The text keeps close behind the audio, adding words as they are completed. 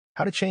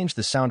How to change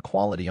the sound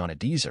quality on a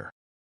Deezer.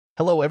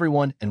 Hello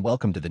everyone and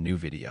welcome to the new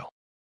video.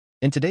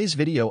 In today's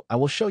video, I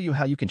will show you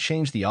how you can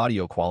change the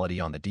audio quality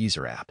on the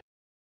Deezer app.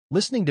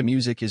 Listening to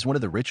music is one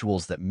of the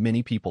rituals that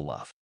many people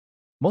love.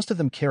 Most of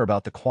them care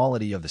about the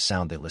quality of the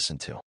sound they listen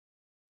to.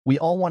 We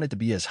all want it to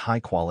be as high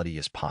quality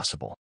as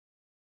possible.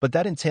 But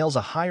that entails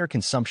a higher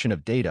consumption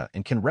of data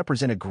and can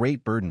represent a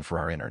great burden for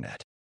our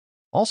internet.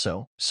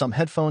 Also, some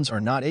headphones are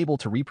not able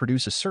to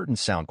reproduce a certain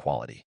sound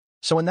quality,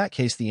 so in that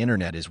case the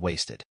internet is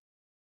wasted.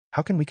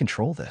 How can we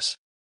control this?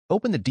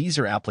 Open the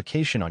Deezer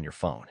application on your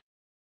phone.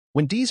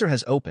 When Deezer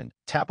has opened,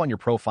 tap on your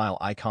profile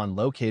icon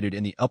located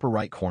in the upper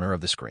right corner of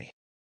the screen.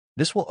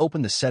 This will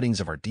open the settings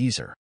of our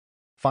Deezer.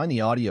 Find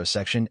the audio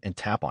section and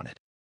tap on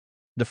it.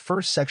 The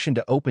first section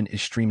to open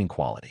is streaming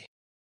quality.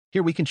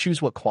 Here we can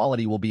choose what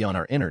quality will be on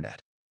our internet,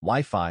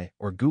 Wi-Fi,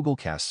 or Google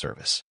Cast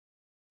service.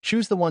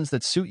 Choose the ones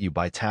that suit you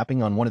by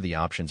tapping on one of the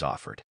options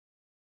offered.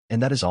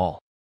 And that is all.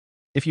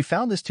 If you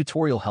found this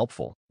tutorial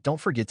helpful, don't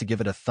forget to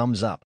give it a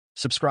thumbs up,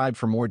 subscribe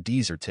for more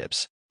Deezer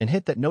tips, and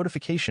hit that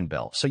notification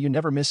bell so you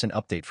never miss an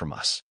update from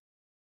us.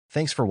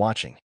 Thanks for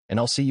watching, and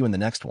I'll see you in the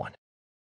next one.